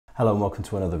Hello and welcome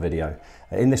to another video.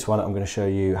 In this one I'm going to show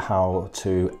you how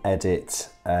to edit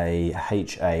a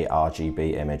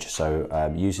ha-rgb image.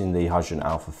 So using the hydrogen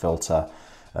alpha filter,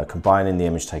 combining the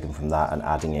image taken from that and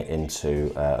adding it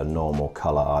into a normal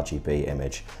color RGB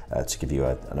image to give you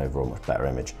an overall much better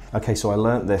image. Okay, so I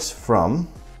learnt this from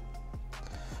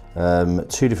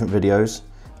two different videos,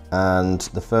 and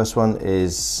the first one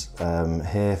is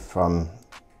here from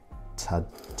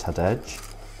Tadej.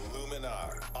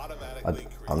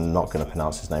 I'm not going to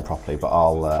pronounce his name properly, but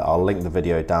I'll link the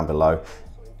video down below.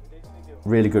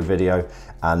 Really good video.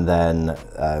 And then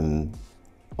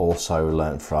also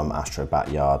learned from Astro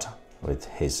Backyard with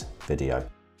his video.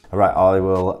 All right, I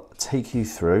will take you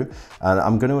through, and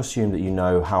I'm going to assume that you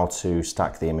know how to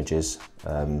stack the images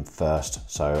first.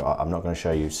 So I'm not going to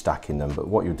show you stacking them, but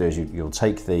what you'll do is you'll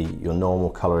take your normal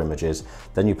color images,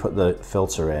 then you put the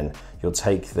filter in, you'll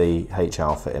take the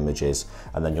H-alpha images,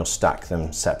 and then you'll stack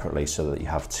them separately so that you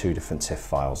have two different TIFF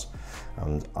files.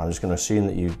 And I'm just going to assume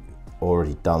that you've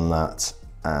already done that,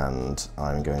 and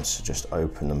I'm going to just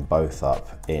open them both up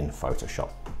in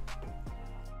Photoshop.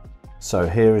 So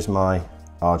here is my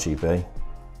RGB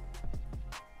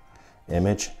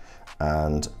image,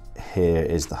 and here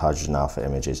is the hydrogen alpha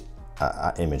image.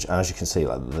 And as you can see,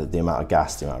 like the amount of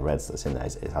gas, the amount of reds that's in there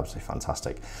is absolutely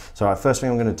fantastic. So right, first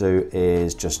thing I'm going to do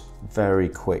is just very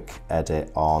quick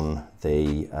edit on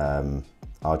the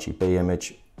RGB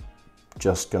image.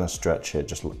 Just going to stretch it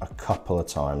just a couple of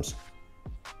times.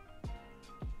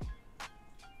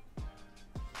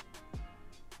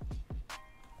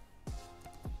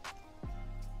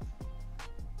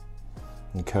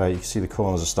 Okay, you can see the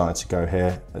corners are starting to go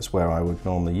here. That's where I would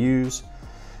normally use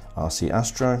RC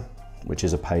Astro, which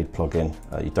is a paid plugin.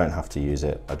 You don't have to use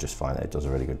it. I just find that it does a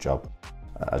really good job.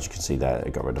 As you can see there,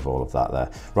 it got rid of all of that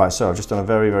there. Right, so I've just done a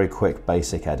very, very quick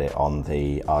basic edit on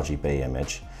the RGB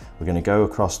image. We're going to go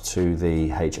across to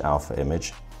the H-alpha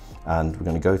image, and we're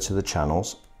going to go to the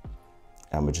channels,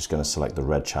 and we're just going to select the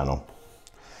red channel.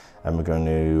 And we're going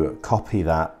to copy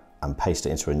that and paste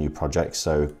it into a new project.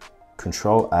 So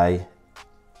Control A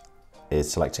is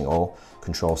selecting all,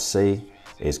 Control C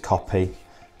is copy,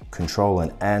 Control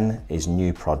and N is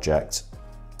new project,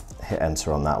 hit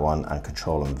enter on that one, and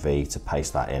Control and V to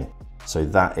paste that in. So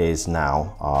that is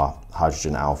now our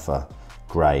hydrogen alpha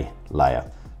grey layer.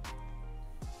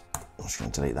 I'm just going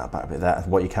to delete that back a bit there.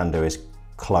 What you can do is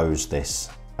close this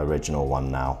original one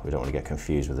now. We don't want to get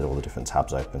confused with all the different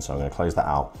tabs open, so I'm going to close that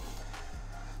out.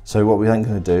 So what we're then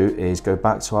going to do is go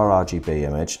back to our RGB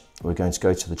image. We're going to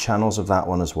go to the channels of that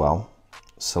one as well.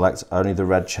 Select only the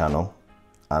red channel,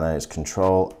 and then it's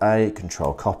Control A,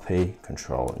 Control copy,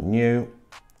 Control new,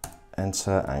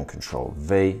 enter, and Control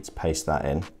V to paste that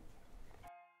in.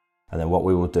 And then what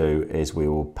we will do is we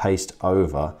will paste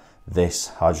over this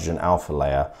hydrogen alpha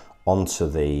layer onto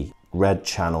the red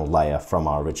channel layer from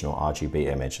our original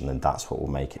RGB image, and then that's what will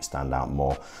make it stand out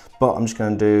more. But I'm just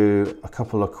going to do a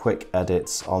couple of quick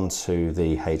edits onto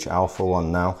the H-alpha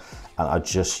one now, and I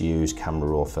just use Camera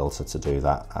Raw filter to do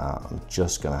that. I'm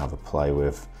just going to have a play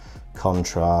with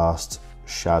contrast,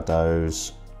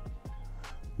 shadows,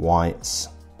 whites,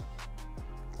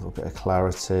 a little bit of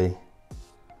clarity,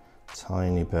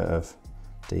 tiny bit of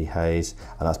dehaze,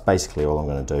 and that's basically all I'm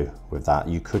going to do with that.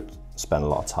 You could spend a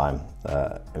lot of time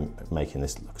in making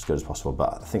this look as good as possible,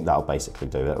 but I think that'll basically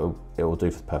do it. It will do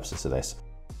for the purposes of this.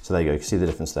 So there you go, you can see the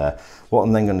difference there. What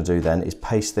I'm then going to do then is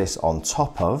paste this on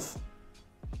top of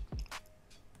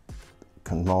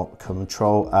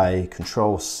Control A,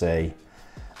 Control C,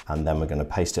 and then we're going to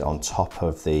paste it on top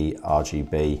of the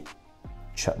RGB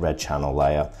red channel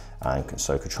layer, and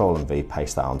so Control and V,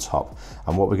 paste that on top.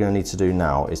 And what we're going to need to do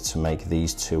now is to make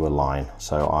these two align.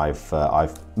 So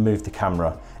I've moved the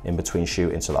camera in between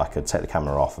shooting so that I could take the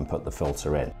camera off and put the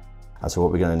filter in. And so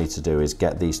what we're going to need to do is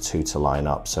get these two to line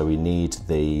up. So we need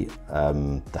the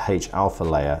H-alpha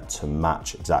layer to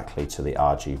match exactly to the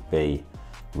RGB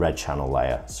red channel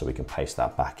layer, so we can paste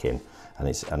that back in, and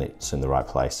it's in the right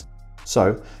place.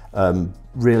 So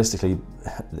realistically,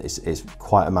 it's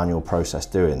quite a manual process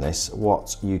doing this.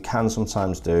 What you can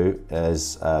sometimes do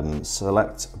is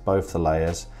select both the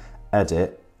layers,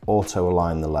 edit, auto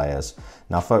align the layers.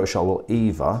 Now Photoshop will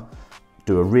either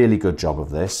do a really good job of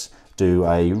this, do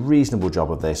a reasonable job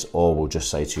of this, or will just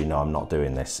say to you, no, I'm not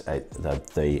doing this.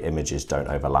 The images don't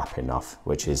overlap enough,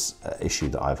 which is an issue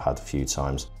that I've had a few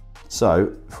times.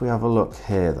 So if we have a look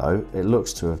here though, it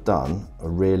looks to have done a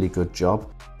really good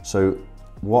job. So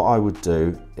what I would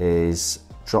do is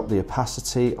drop the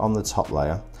opacity on the top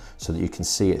layer so that you can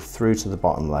see it through to the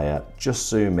bottom layer. Just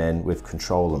zoom in with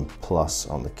Control and plus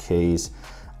on the keys,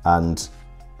 and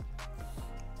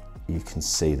you can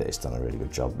see that it's done a really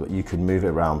good job, but you can move it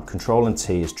around. Control and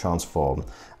T is transform,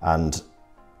 and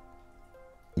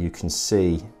you can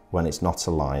see when it's not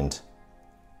aligned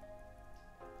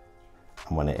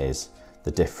and when it is,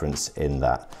 the difference in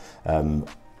that.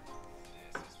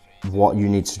 What you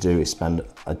need to do is spend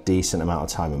a decent amount of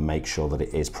time and make sure that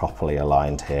it is properly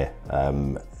aligned here.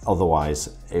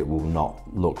 Otherwise, it will not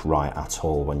look right at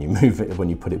all when you move it, when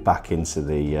you put it back into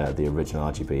the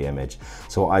original RGB image.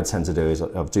 So what I tend to do is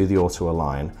I'll do the auto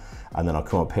align, and then I'll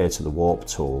come up here to the warp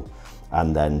tool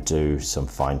and then do some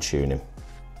fine tuning.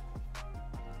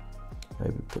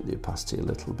 Maybe put the opacity a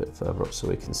little bit further up so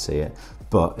we can see it.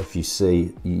 But if you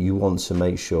see, you want to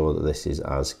make sure that this is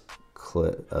as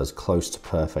close to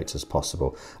perfect as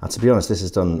possible. And to be honest, this has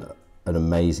done an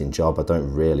amazing job. I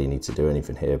don't really need to do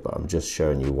anything here, but I'm just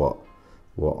showing you what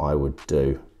I would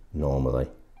do normally,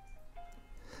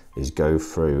 is go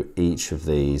through each of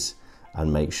these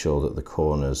and make sure that the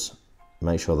corners,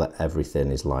 make sure that everything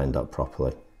is lined up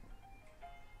properly.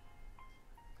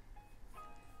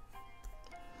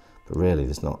 But really,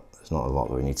 there's not a lot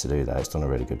that we need to do there. It's done a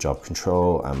really good job.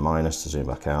 Control and minus to zoom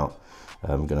back out.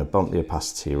 I'm going to bump the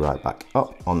opacity right back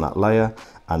up on that layer,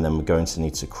 and then we're going to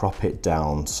need to crop it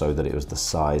down so that it was the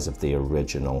size of the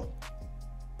original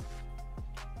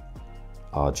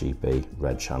RGB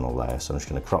red channel layer. So I'm just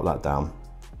going to crop that down.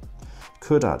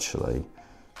 Could actually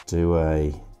do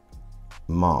a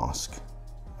mask.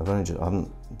 I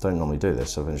don't normally do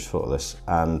this, so I've only just thought of this,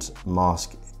 and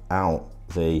mask out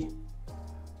the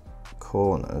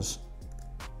corners.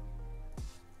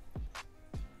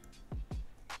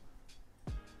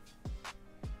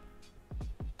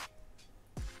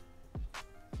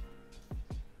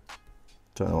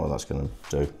 Don't know what that's going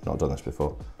to do. Not done this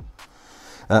before.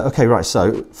 Okay, right.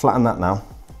 So flatten that now,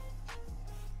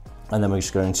 and then we're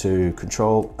just going to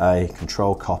Control A,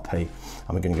 Control Copy, and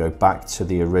we're going to go back to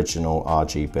the original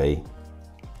RGB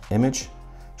image,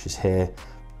 which is here.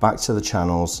 Back to the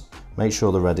channels. Make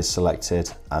sure the red is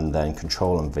selected, and then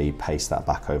Control and V, paste that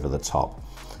back over the top.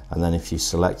 And then if you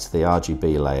select the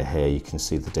RGB layer here, you can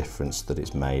see the difference that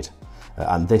it's made.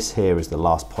 And this here is the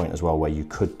last point as well, where you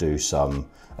could do some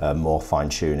more fine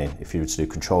tuning. If you were to do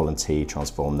Control and T,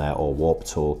 transform there, or warp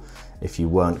tool, if you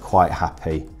weren't quite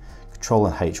happy, Control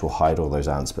and H will hide all those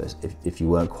ants, but if you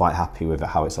weren't quite happy with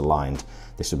how it's aligned,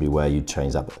 this would be where you'd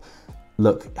change that. But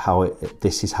look how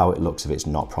this is how it looks if it's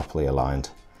not properly aligned.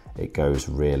 It goes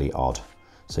really odd.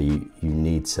 So you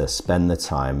need to spend the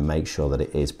time, make sure that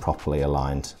it is properly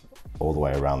aligned all the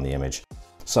way around the image.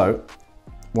 So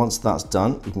once that's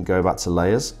done, you can go back to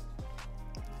layers,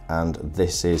 and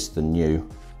this is the new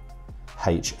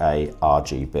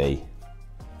ha-rgb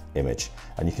image,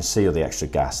 and you can see all the extra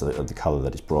gas of the color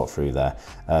that it's brought through there.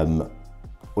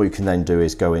 What you can then do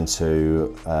is go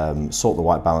into sort the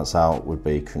white balance out, would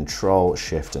be Control,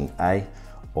 Shift and A,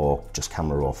 or just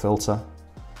Camera Raw Filter.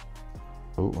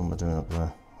 Oh, what am I doing up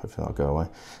there? Hopefully that'll go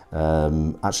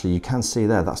away. Actually, you can see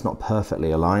there, that's not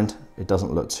perfectly aligned. It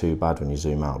doesn't look too bad when you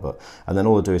zoom out, but, and then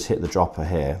all I do is hit the dropper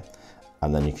here,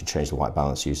 and then you can change the white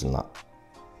balance using that.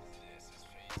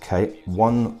 Okay,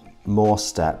 one more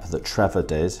step that Trevor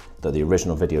did, that the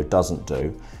original video doesn't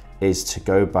do, is to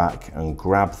go back and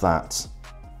grab that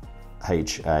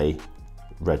HA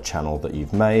red channel that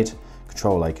you've made,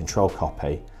 Control A, Control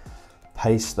Copy,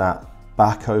 paste that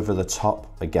back over the top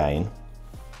again,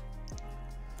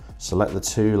 select the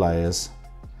two layers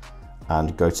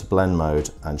and go to blend mode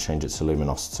and change it to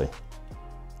luminosity.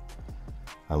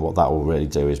 And what that will really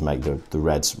do is make the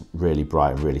reds really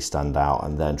bright and really stand out.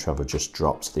 And then Trevor just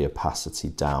drops the opacity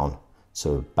down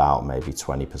to about maybe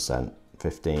 20%,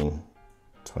 15,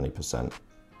 20%.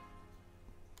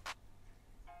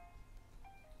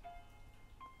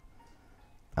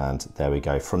 And there we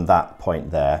go. From that point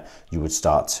there, you would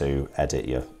start to edit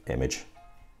your image.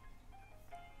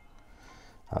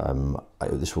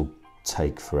 This will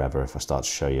take forever if I start to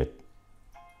show you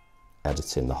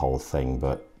editing the whole thing,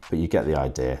 but you get the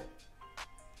idea.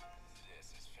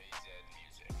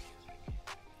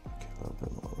 Okay, a little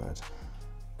bit more red.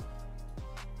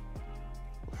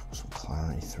 Some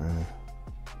clarity through.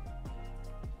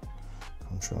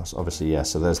 Contrast, obviously, yeah.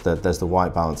 So there's the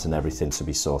white balance and everything to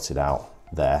be sorted out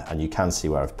there, and you can see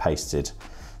where I've pasted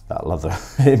that leather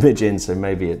image in. So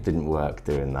maybe it didn't work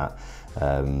doing that,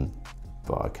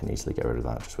 but I can easily get rid of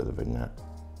that just with a vignette.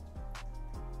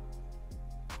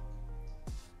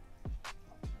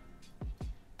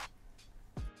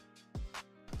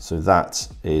 So that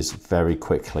is very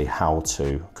quickly how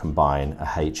to combine a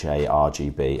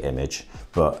ha-rgb image.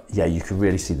 But yeah, you can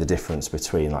really see the difference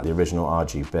between like the original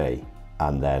RGB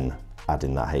and then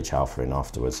adding that H alpha in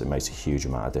afterwards. It makes a huge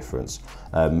amount of difference.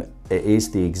 It is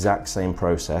the exact same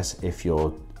process if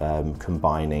you're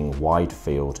combining wide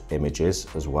field images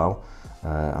as well.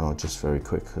 And I'll just very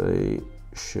quickly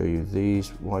show you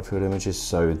these wide field images.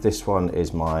 So this one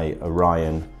is my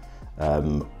Orion,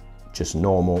 just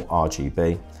normal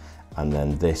RGB. And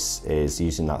then this is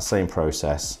using that same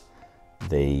process,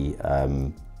 the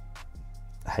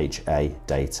HA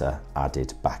data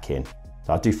added back in.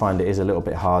 I do find it is a little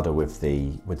bit harder with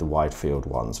the wide field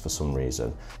ones for some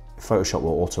reason. If Photoshop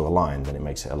will auto align, then it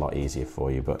makes it a lot easier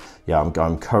for you. But yeah,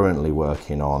 I'm currently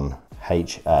working on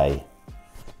HA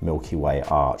Milky Way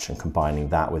arch and combining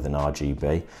that with an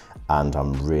RGB, and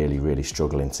I'm really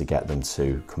struggling to get them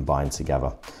to combine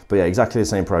together. But yeah, exactly the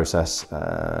same process.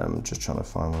 Just trying to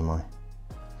find where my,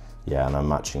 yeah, and I'm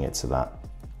matching it to that.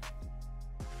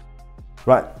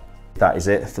 Right, that is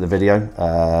it for the video.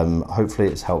 Hopefully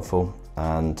it's helpful,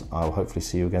 and I'll hopefully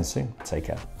see you again soon. Take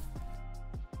care.